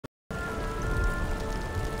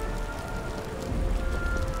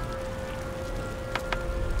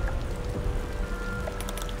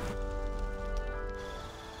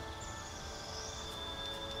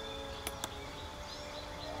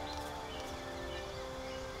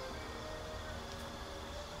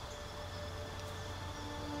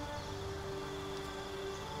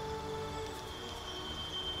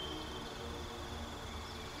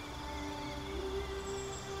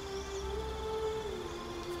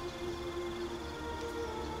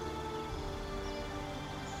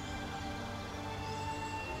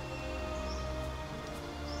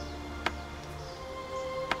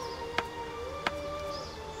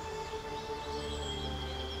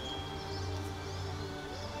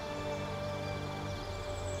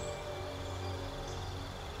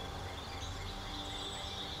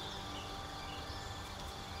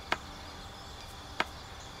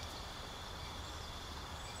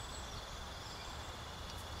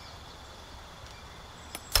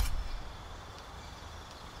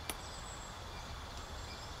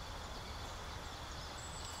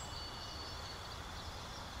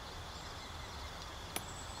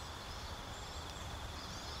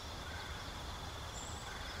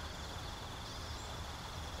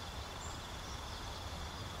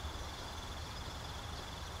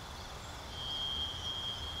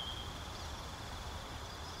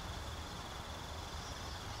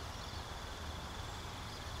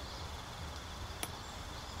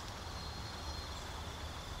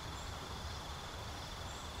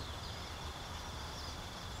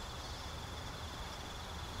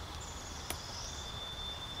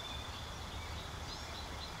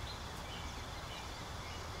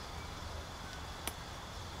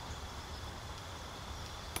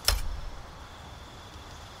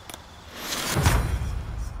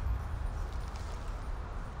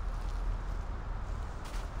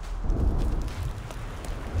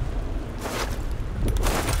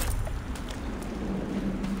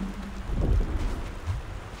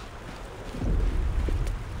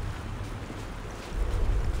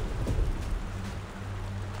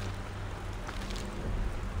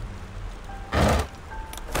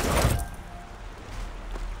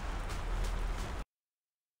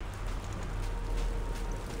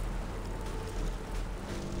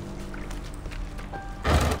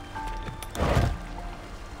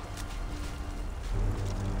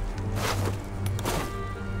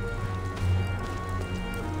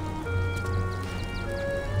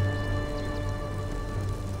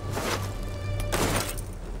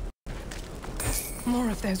More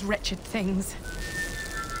of those wretched things.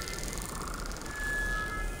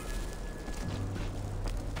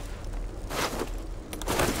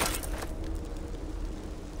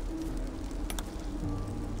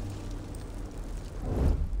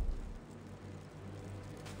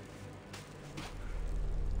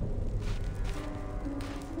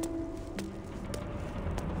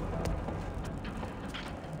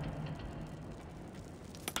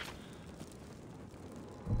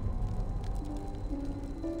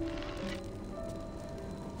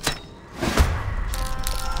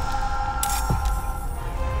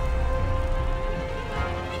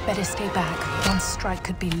 Better stay back. One strike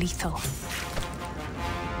could be lethal.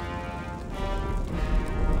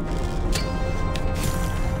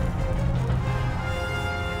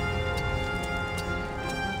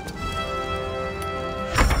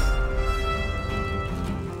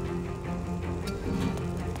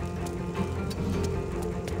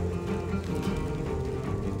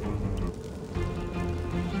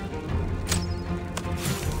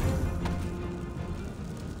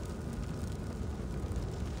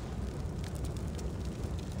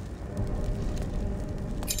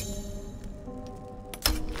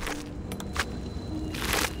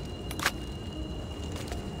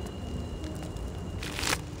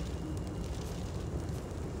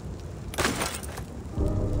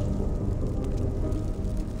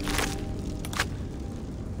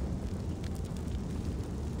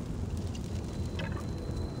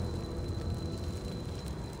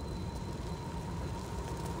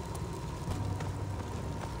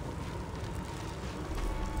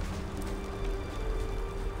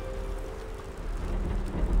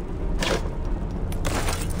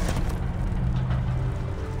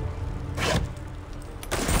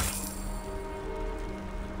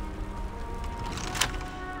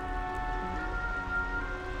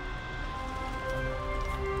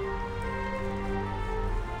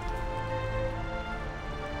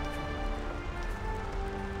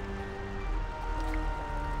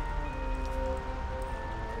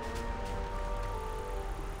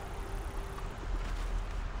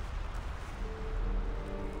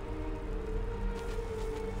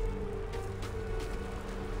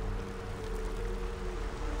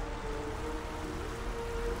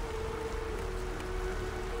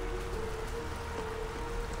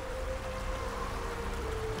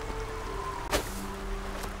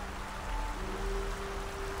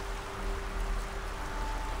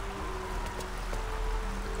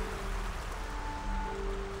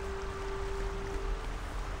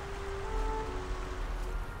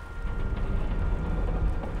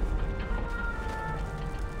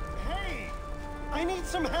 I need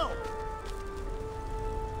some help!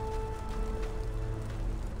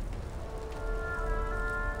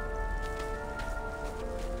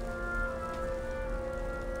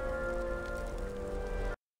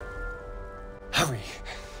 Hurry!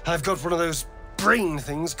 I've got one of those brain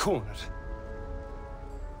things cornered.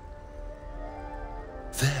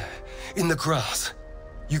 There, in the grass.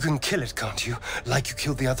 You can kill it, can't you? Like you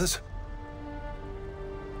killed the others?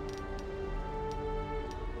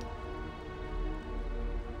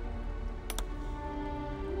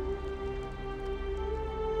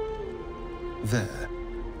 There.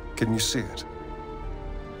 Can you see it?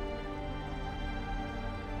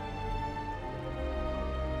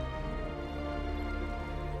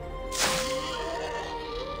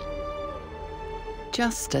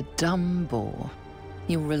 Just a dumb boar.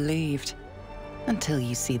 You're relieved, until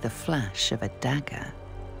you see the flash of a dagger.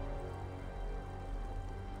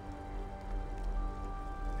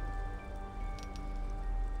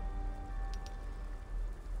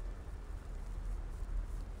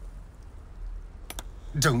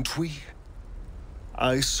 Don't we?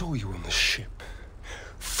 I saw you on the ship.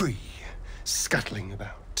 Free, scuttling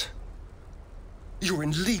about. You're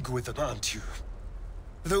in league with them, aren't you?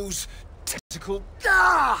 Those tentacle...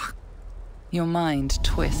 Ah! Your mind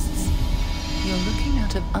twists. You're looking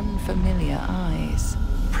out of unfamiliar eyes,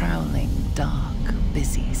 prowling dark,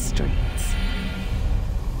 busy streets.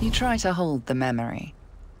 You try to hold the memory,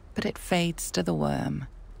 but it fades to the worm.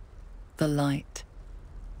 The light.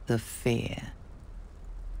 The fear.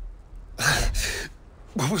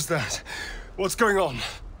 What was that? What's going on?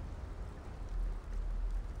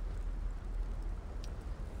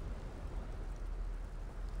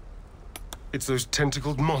 It's those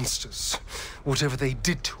tentacled monsters. Whatever they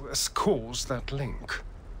did to us caused that link.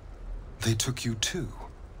 They took you too.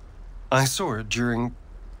 I saw it during...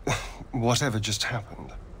 whatever just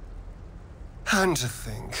happened. And to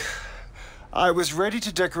think, I was ready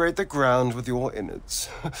to decorate the ground with your innards.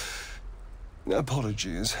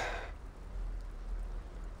 Apologies.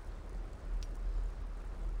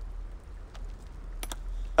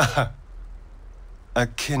 A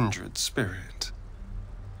kindred spirit.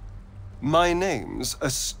 My name's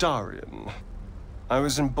Astarion. I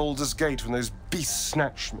was in Baldur's Gate when those beasts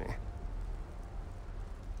snatched me.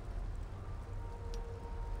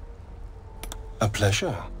 A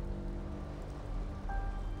pleasure.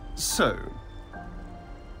 So,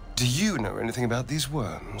 do you know anything about these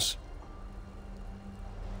worms?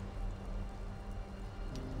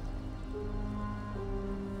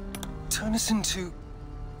 Turn us into...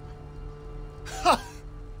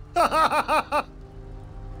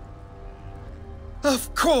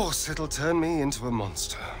 Of course it'll turn me into a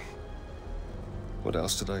monster. What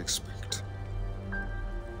else did I expect?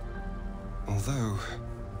 Although,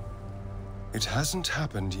 it hasn't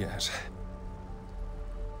happened yet.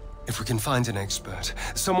 If we can find an expert,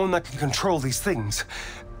 someone that can control these things,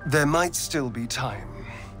 there might still be time.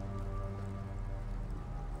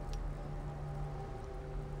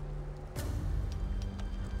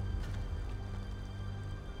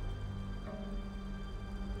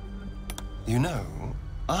 You know,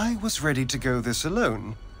 I was ready to go this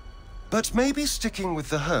alone, but maybe sticking with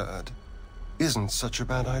the herd isn't such a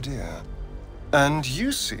bad idea. And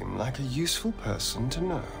you seem like a useful person to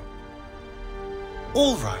know.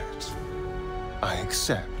 All right, I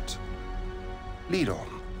accept. Lead on.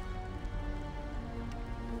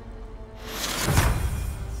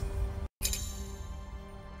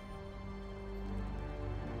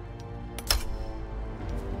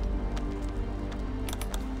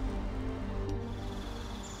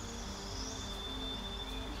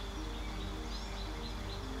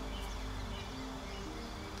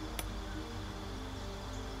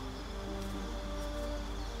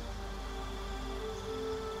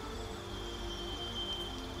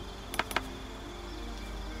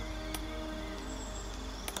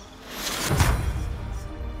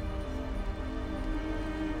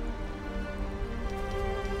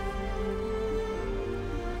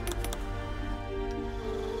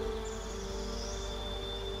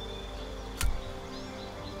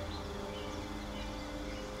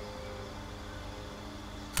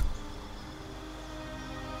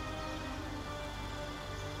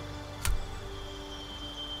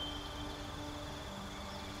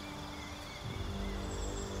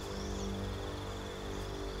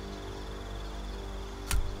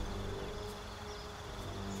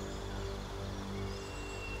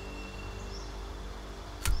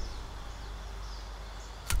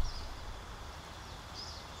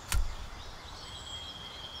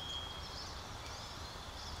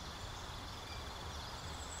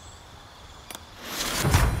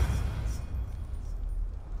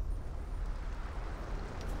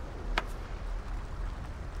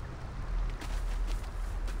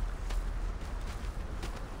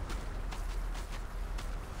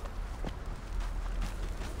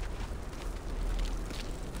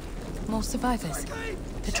 More survivors.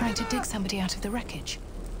 They're trying to dig somebody out of the wreckage.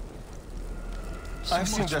 I've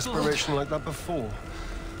seen desperation like that before.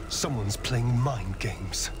 Someone's playing mind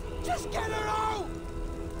games. Just get her out!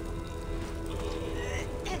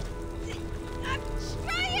 I'm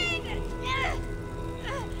trying!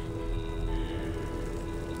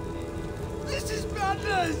 This is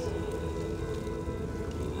madness!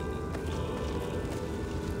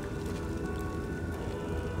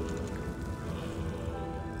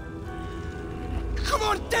 Come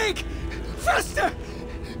on, dig! Faster!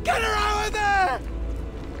 Get her out of there!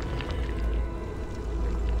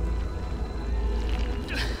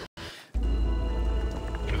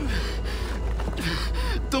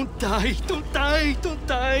 Don't die! Don't die! Don't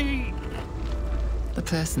die! The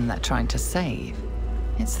person they're trying to save,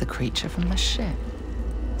 it's the creature from the ship.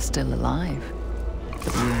 Still alive,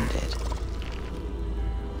 but wounded.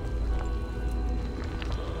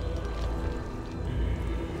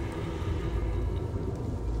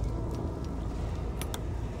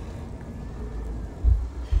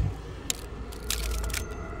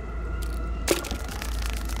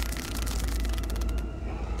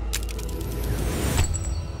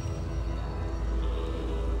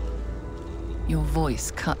 Your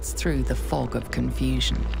voice cuts through the fog of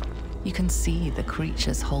confusion. You can see the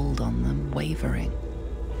creature's hold on them wavering.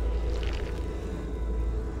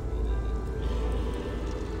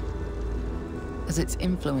 As its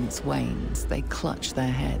influence wanes, they clutch their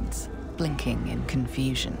heads, blinking in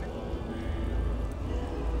confusion.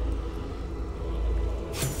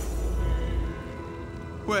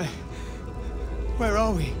 Where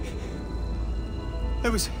are we?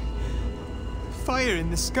 There was fire in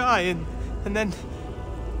the sky and then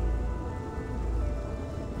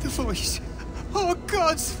the voice. Oh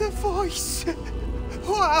God, the voice!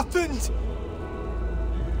 What happened?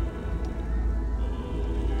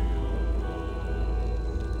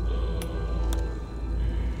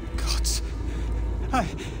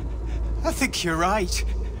 I think you're right.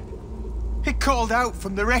 It called out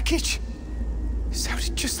from the wreckage. It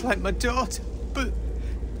sounded just like my daughter, but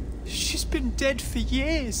she's been dead for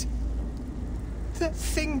years. That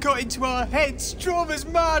thing got into our heads, drove us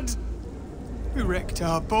mad. We wrecked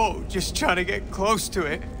our boat just trying to get close to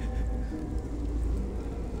it.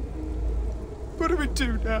 What do we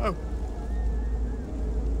do now?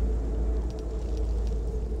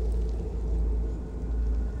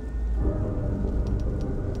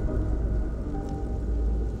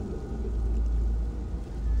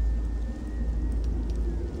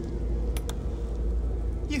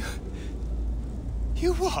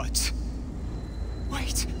 You what?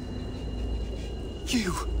 Wait.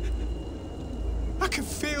 You. I can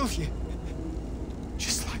feel you.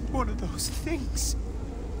 Just like one of those things.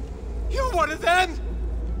 You're one of them!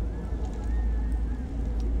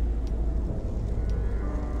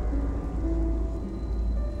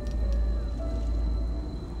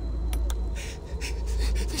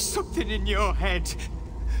 There's something in your head.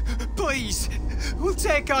 Please, we'll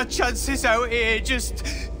take our chances out here. Just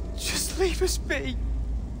leave us be.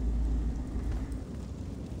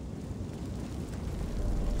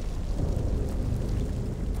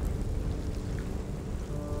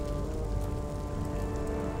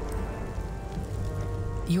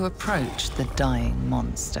 You approach the dying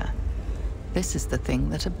monster. This is the thing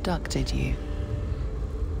that abducted you.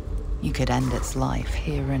 You could end its life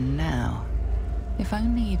here and now, if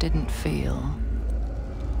only you didn't feel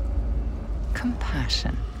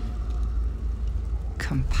compassion.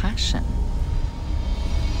 Compassion.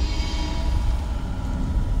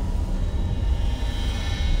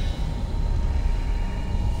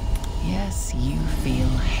 Yes, you feel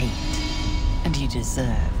hate, and you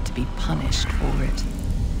deserve to be punished for it.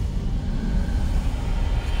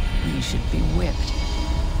 You should be whipped,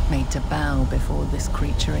 made to bow before this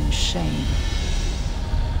creature in shame.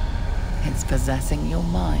 It's possessing your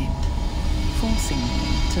mind, forcing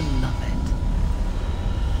you to love it.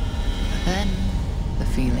 But then, the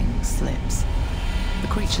feeling slips. The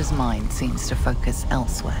creature's mind seems to focus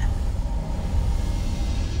elsewhere.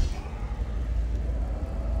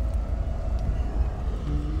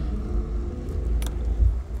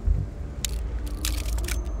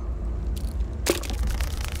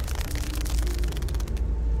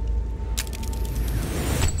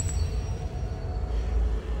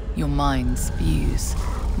 Your mind spews,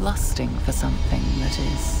 lusting for something that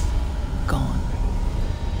is gone.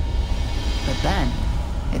 But then,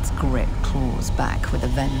 its grip claws back with a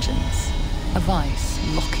vengeance, a vice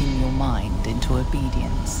locking your mind into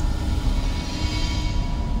obedience.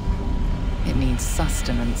 It needs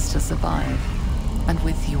sustenance to survive, and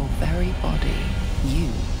with your very body,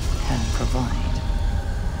 you can provide.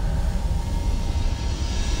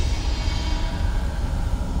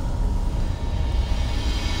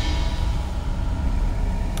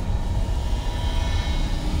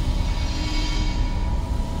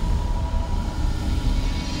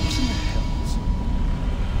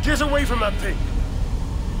 Get away from that thing!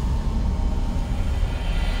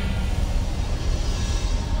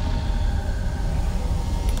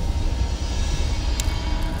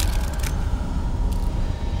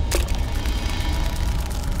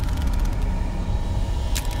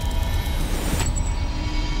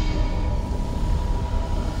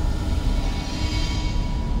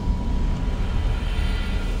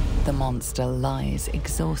 The monster lies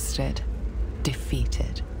exhausted,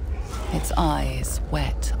 defeated. Its eyes,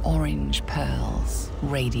 wet orange pearls,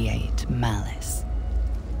 radiate malice.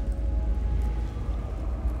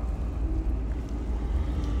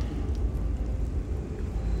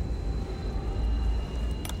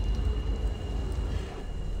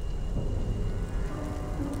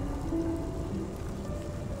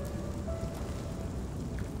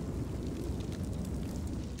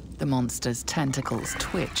 The monster's tentacles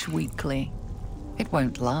twitch weakly. It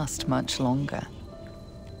won't last much longer.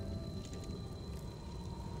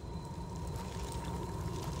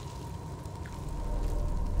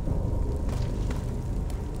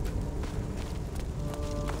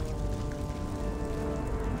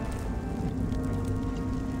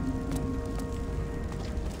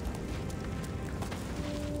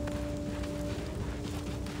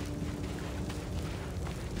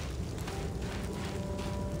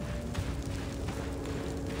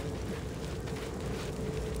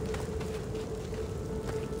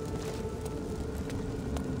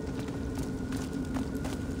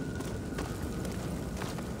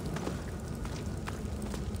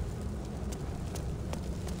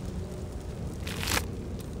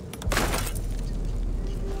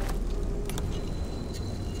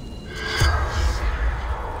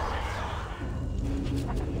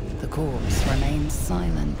 corpse remains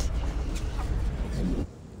silent.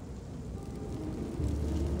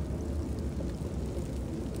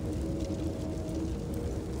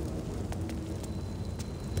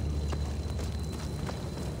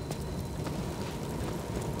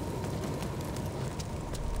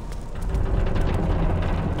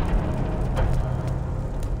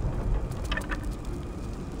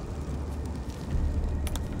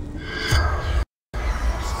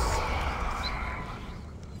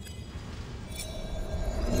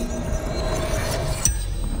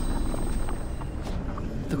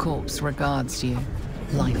 The corpse regards you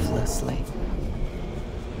lifelessly.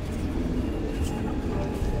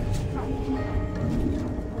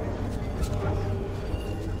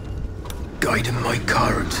 Guiding my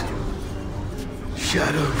current.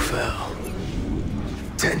 Shadow fell.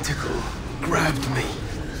 Tentacle grabbed me.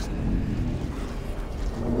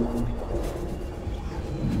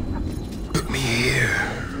 Took me here.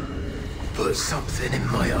 Put something in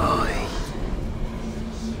my eye.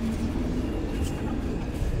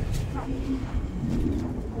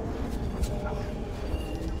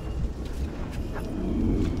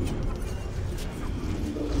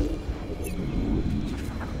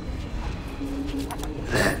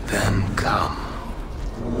 Let them come.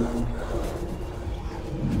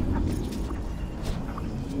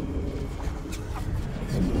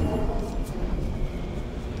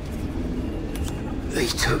 They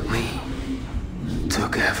took me.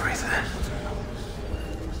 Took everything.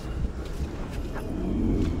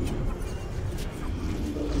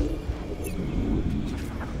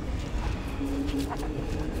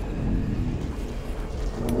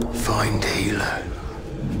 Find healer.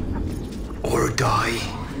 Or die.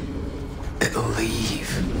 It'll leave.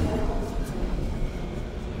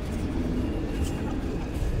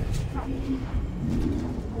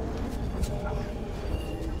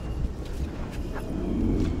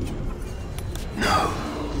 No.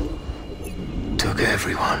 Took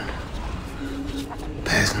everyone.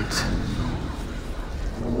 Peasants.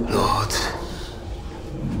 Lords.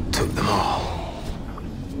 Took them all.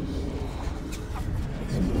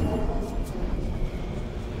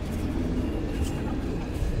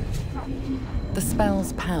 The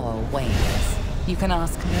spell's power wanes. You can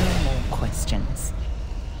ask no more questions.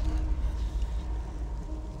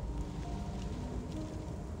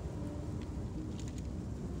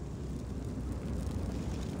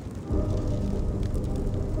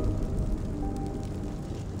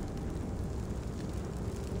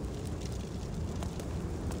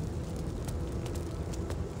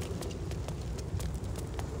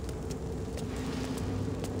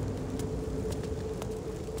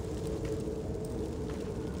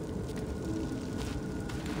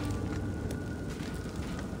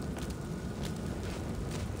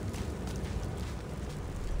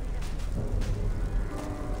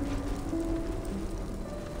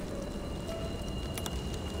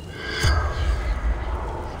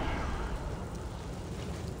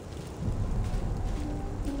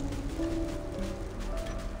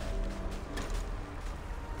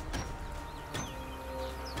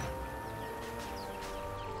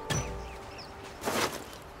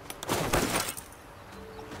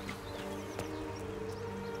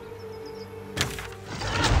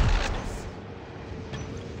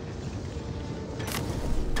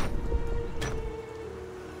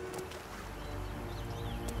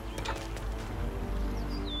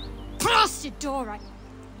 Blasted door,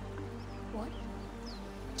 What?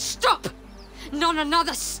 Stop! Not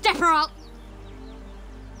another step or I'll...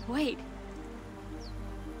 Wait.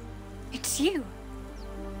 It's you.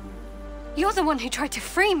 You're the one who tried to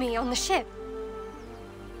free me on the ship.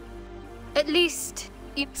 At least,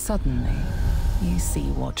 you... Suddenly, you see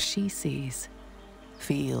what she sees.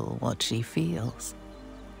 Feel what she feels.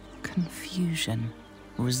 Confusion,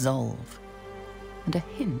 resolve, and a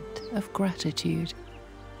hint of gratitude.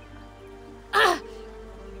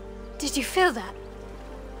 Did you feel that?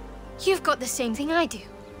 You've got the same thing I do.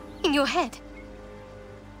 In your head.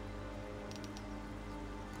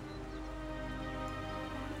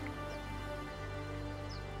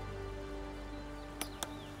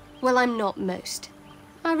 Well, I'm not most.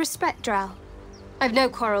 I respect Drow. I've no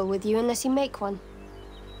quarrel with you unless you make one.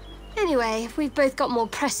 Anyway, we've both got more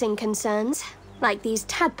pressing concerns, like these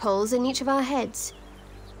tadpoles in each of our heads.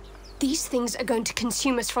 These things are going to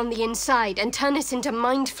consume us from the inside and turn us into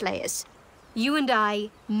mind flayers. You and I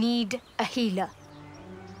need a healer.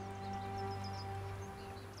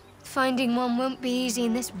 Finding one won't be easy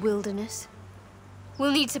in this wilderness.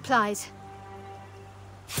 We'll need supplies.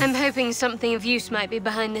 I'm hoping something of use might be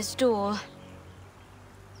behind this door.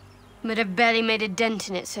 But I've barely made a dent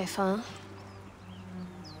in it so far.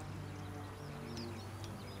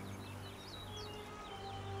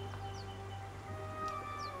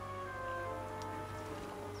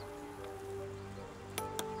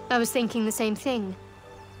 I was thinking the same thing.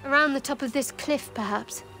 Around the top of this cliff,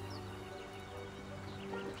 perhaps.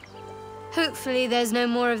 Hopefully there's no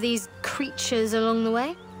more of these creatures along the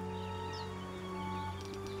way.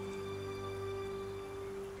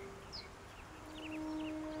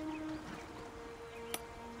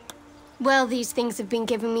 Well, these things have been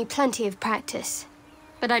giving me plenty of practice.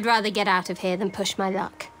 But I'd rather get out of here than push my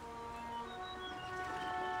luck.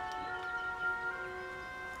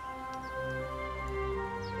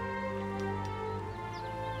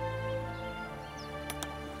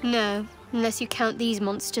 No, unless you count these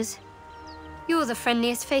monsters. You're the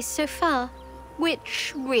friendliest face so far,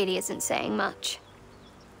 which really isn't saying much.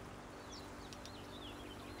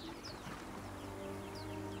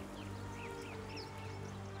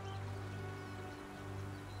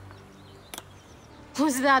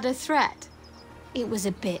 Was that a threat? It was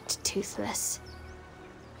a bit toothless.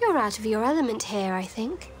 You're out of your element here, I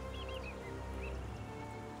think.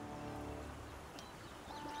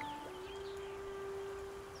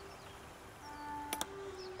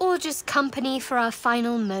 Or just company for our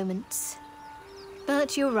final moments.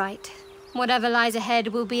 But you're right. Whatever lies ahead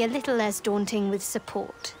will be a little less daunting with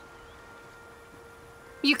support.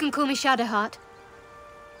 You can call me Shadowheart.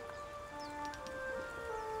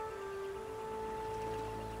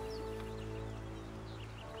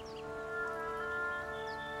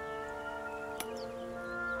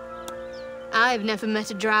 I've never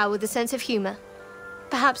met a drow with a sense of humor.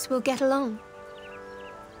 Perhaps we'll get along.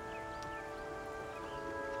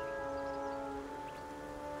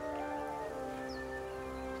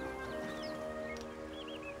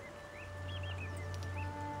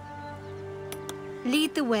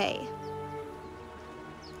 Lead the way.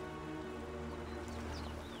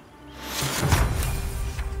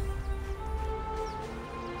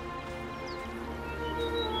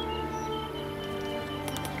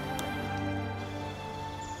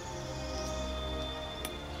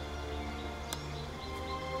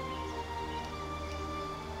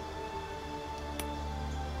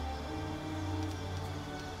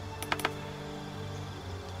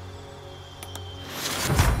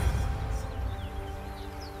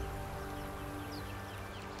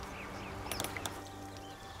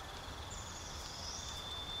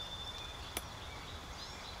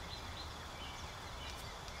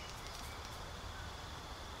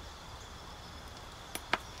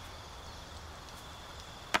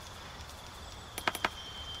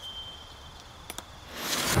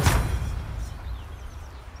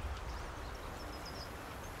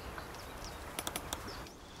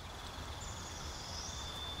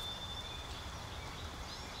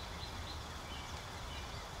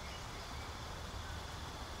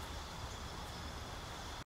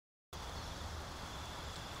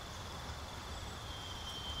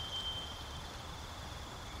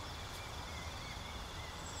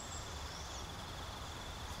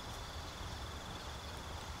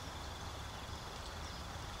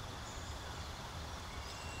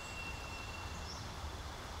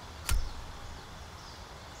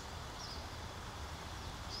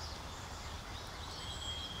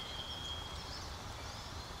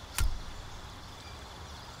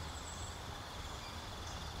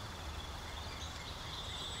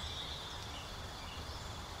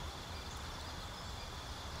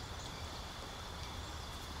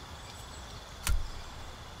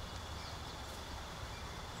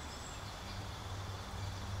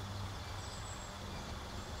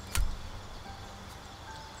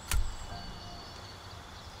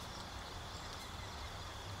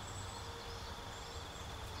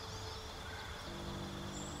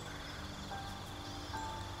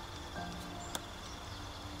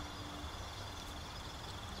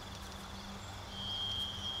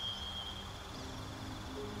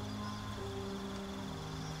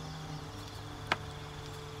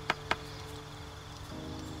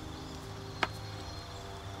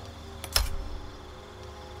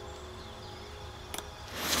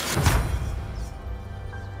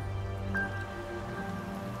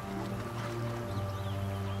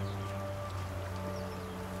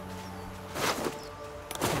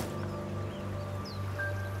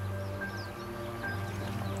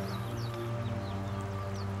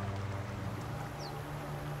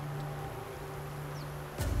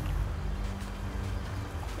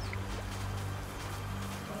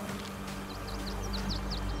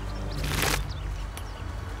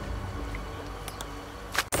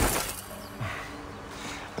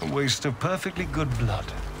 A waste of perfectly good blood.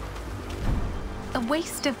 A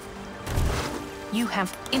waste of... You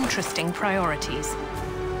have interesting priorities.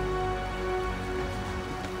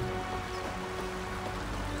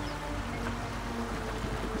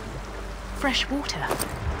 Fresh water.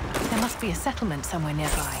 There must be a settlement somewhere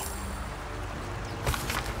nearby.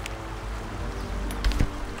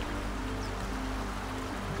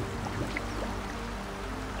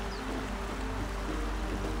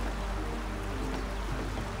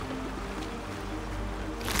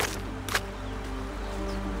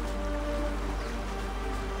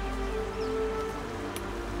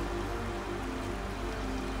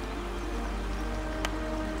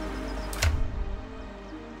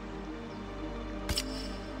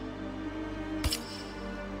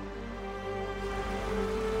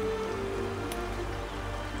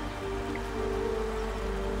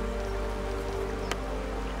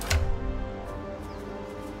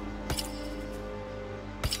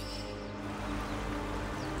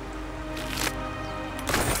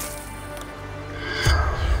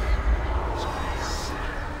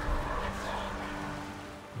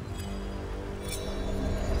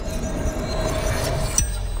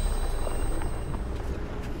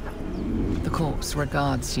 Corpse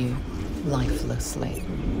regards you lifelessly.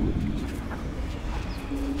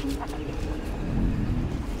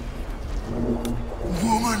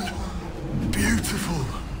 Woman, beautiful.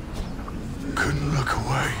 Couldn't look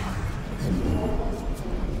away.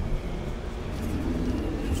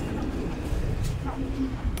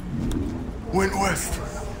 Went west.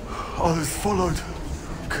 Others followed.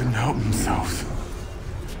 Couldn't help themselves.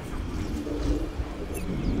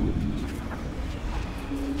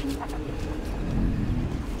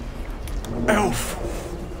 Elf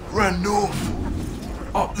ran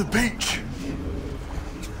north, up the beach.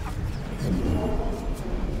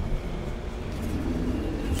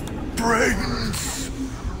 Brains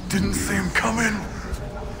didn't see him coming.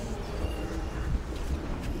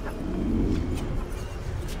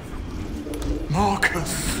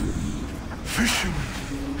 Marcus fishing.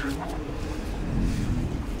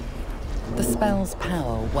 The spell's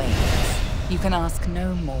power wanes. You can ask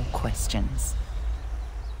no more questions.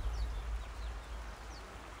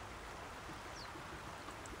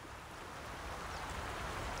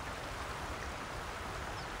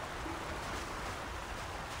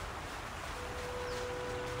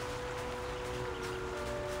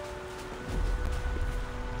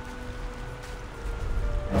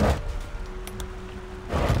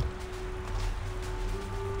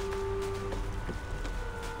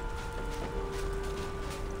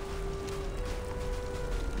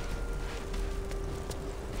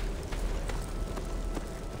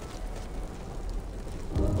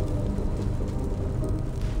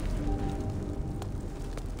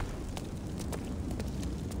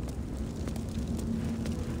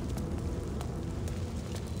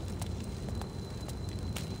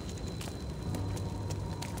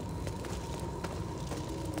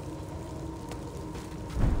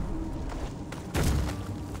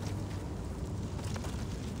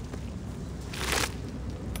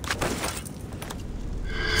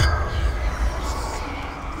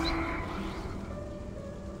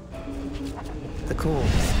 The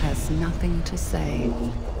corpse has nothing to say.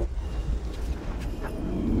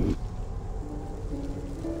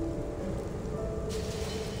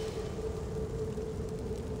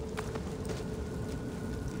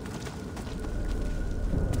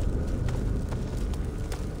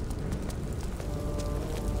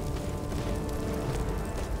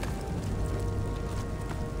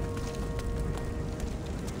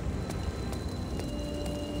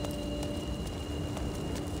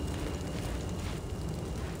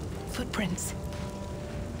 Footprints.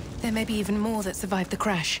 There may be even more that survived the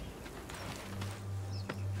crash.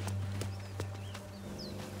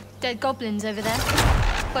 Dead goblins over there.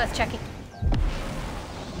 Worth checking.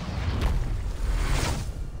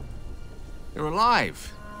 You're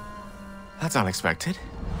alive. That's unexpected.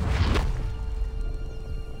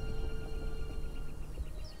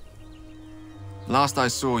 Last I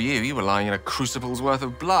saw you, you were lying in a crucible's worth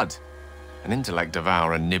of blood. An intellect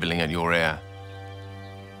devourer nibbling at your ear.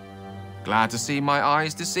 Glad to see my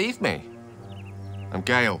eyes deceive me. I'm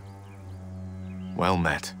Gale. Well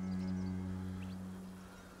met.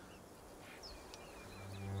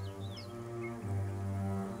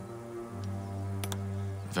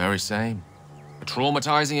 Very same. A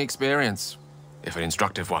traumatizing experience, if an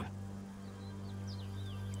instructive one.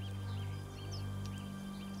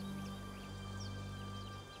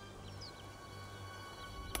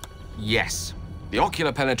 Yes. The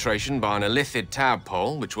ocular penetration by an Illitid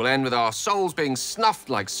tadpole, which will end with our souls being snuffed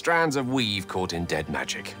like strands of weave caught in dead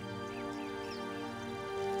magic.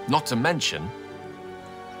 Not to mention,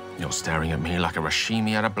 you're staring at me like a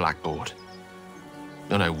Rashimi at a blackboard.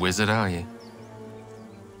 You're no wizard, are you?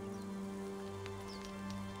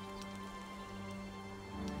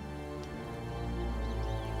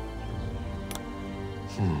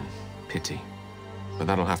 Pity. But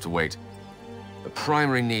that'll have to wait. The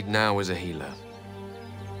primary need now is a healer.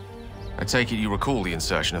 I take it you recall the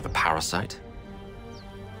insertion of the parasite?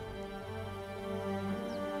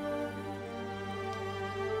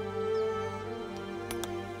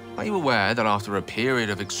 Are you aware that after a period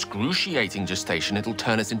of excruciating gestation, it'll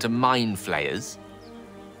turn us into mind flayers?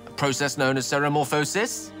 A process known as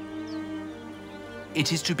ceremorphosis?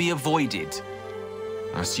 It is to be avoided.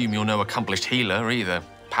 I assume you're no accomplished healer either.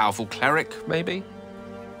 Powerful cleric, maybe?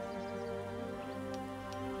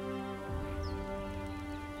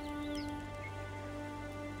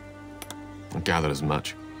 I gathered as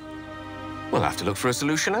much. We'll have to look for a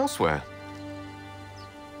solution elsewhere.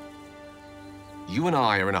 You and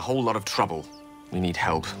I are in a whole lot of trouble. We need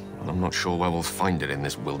help, and I'm not sure where we'll find it in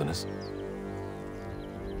this wilderness.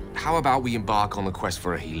 How about we embark on the quest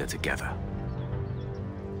for a healer together?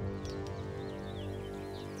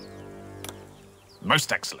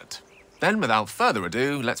 Most excellent. Then, without further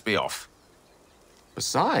ado, let's be off.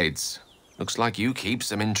 Besides, looks like you keep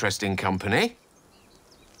some interesting company.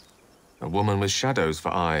 A woman with shadows for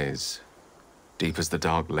eyes, deep as the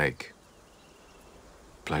dark lake.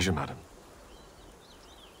 Pleasure, madam.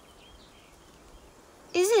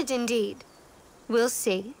 Is it indeed? We'll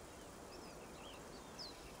see.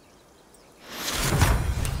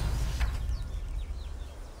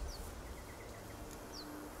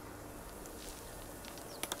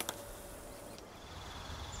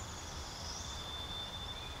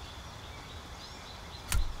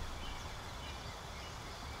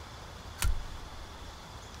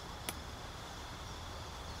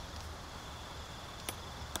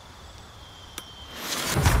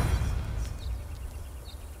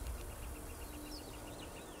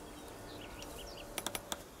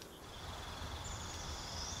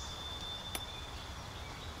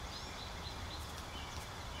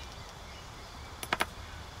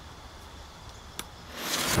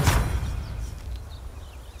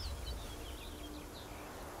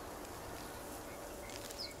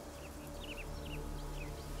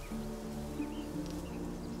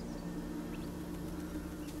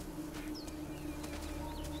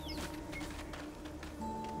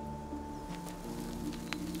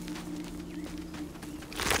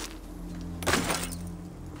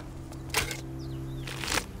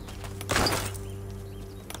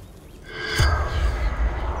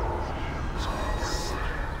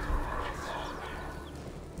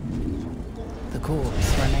 The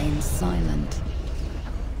corpse remains silent.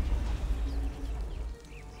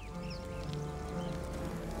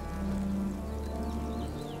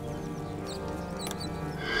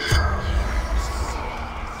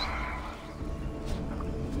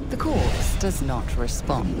 The corpse does not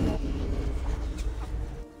respond.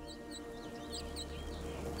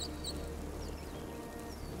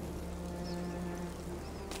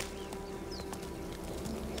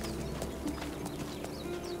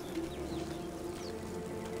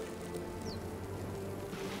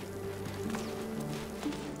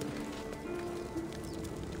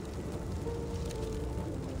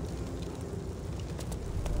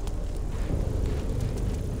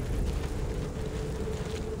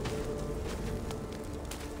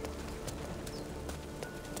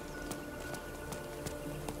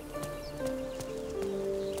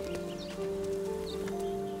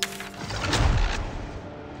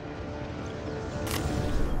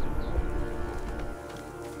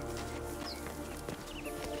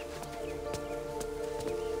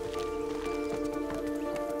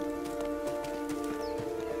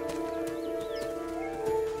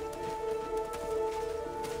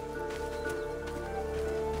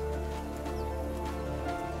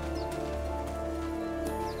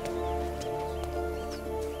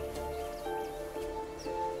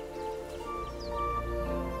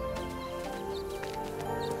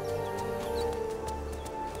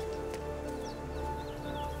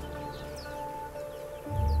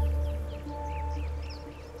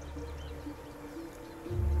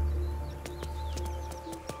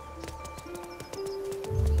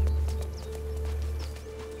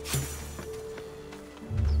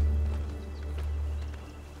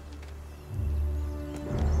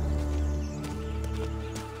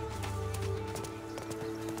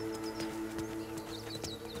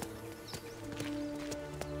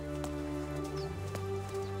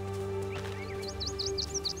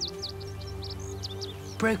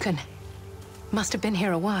 Broken. Must have been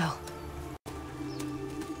here a while.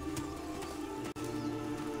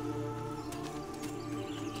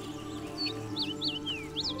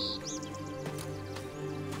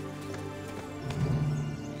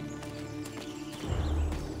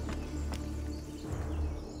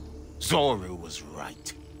 Zora was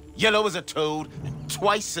right. Yellow as a toad, and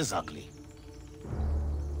twice as ugly.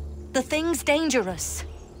 The thing's dangerous.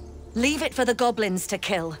 Leave it for the goblins to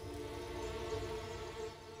kill.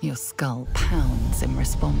 Your skull pounds in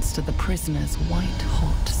response to the prisoner's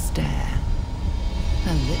white-hot stare.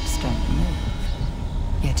 Her lips don't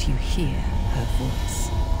move, yet you hear her voice.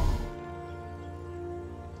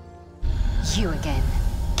 You again.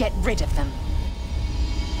 Get rid of them.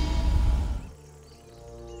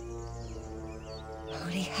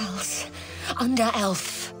 Holy hells. Under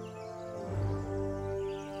elf.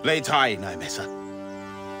 Lay tie, Naimessa.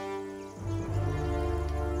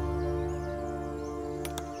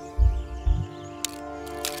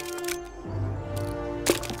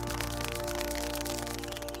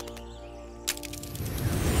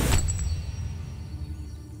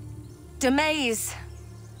 Demaze.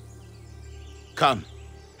 Come,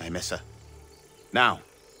 Naimessa. Now.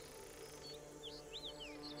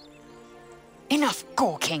 Enough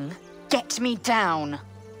gawking. Get me down.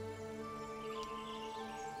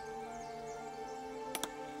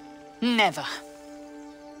 Never.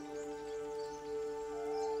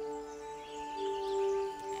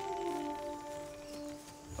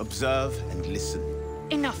 Observe and listen.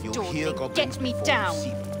 Enough You'll hear dawdling. goblins Get me before you down. see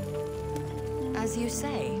them. As you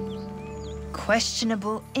say.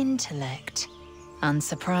 Questionable intellect.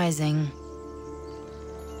 Unsurprising.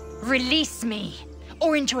 Release me,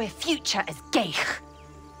 or enjoy a future as Gale.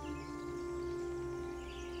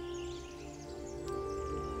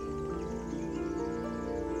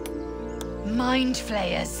 Mind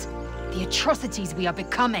flayers. The atrocities we are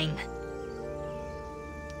becoming.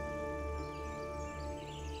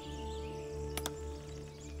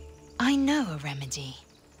 I know a remedy.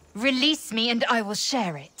 Release me and I will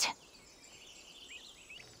share it.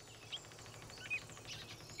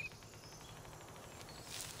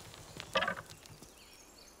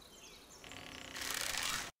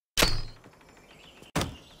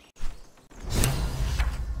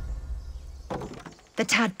 The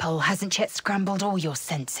tadpole hasn't yet scrambled all your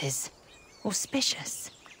senses. Auspicious.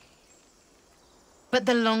 But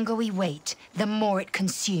the longer we wait, the more it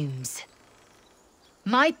consumes.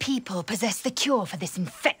 My people possess the cure for this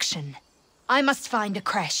infection. I must find a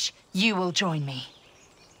creche. You will join me.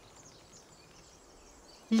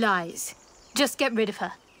 Lies. Just get rid of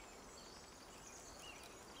her.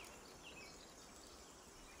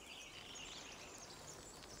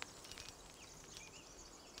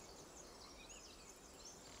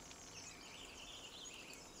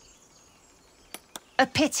 A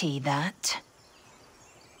pity, that.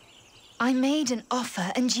 I made an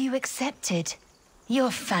offer and you accepted. Your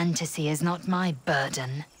fantasy is not my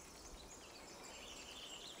burden.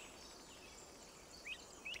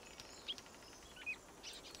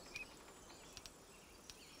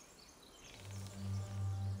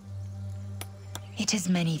 It is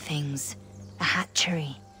many things. A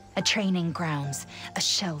hatchery, a training grounds, a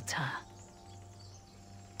shelter.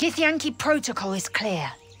 Githyanki protocol is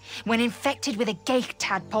clear. When infected with a Gale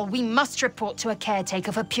tadpole, we must report to a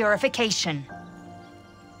caretaker for purification.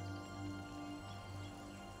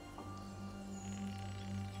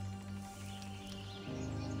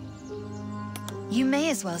 You may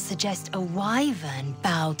as well suggest a wyvern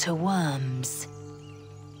bow to worms.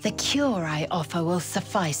 The cure I offer will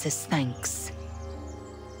suffice as thanks.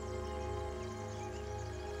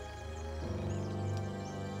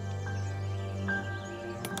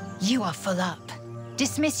 You are full up.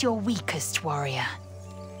 Dismiss your weakest warrior.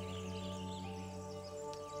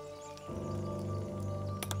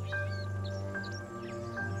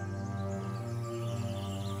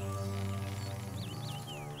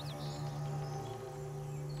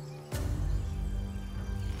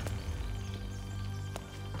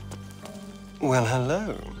 Well,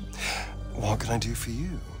 hello. What can I do for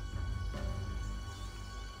you?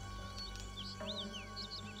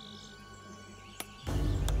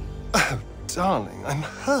 Oh, darling, I'm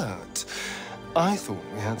hurt. I thought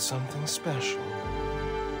we had something special.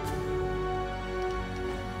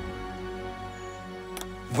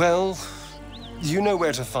 Well, you know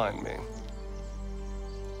where to find me.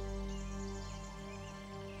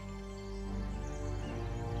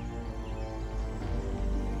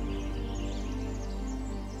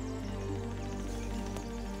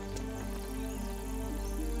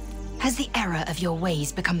 Has the error of your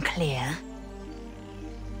ways become clear?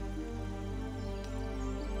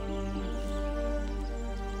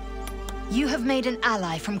 You have made an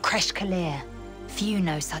ally from Kresh Kalir. Few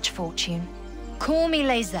know such fortune. Call me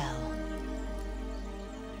Lae'zel.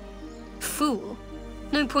 Fool.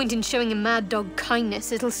 No point in showing a mad dog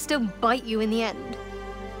kindness, it'll still bite you in the end.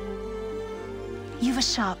 You've a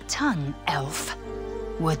sharp tongue, elf.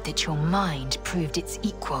 Would that your mind proved its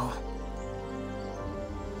equal.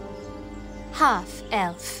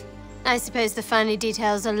 Half-elf. I suppose the finer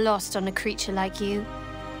details are lost on a creature like you.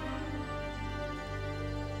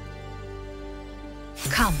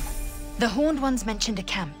 Come. The Horned Ones mentioned a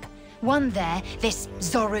camp. One there, this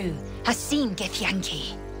Zorru, has seen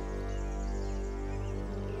Githyanki.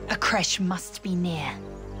 A creche must be near.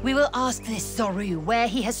 We will ask this Zorru where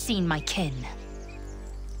he has seen my kin.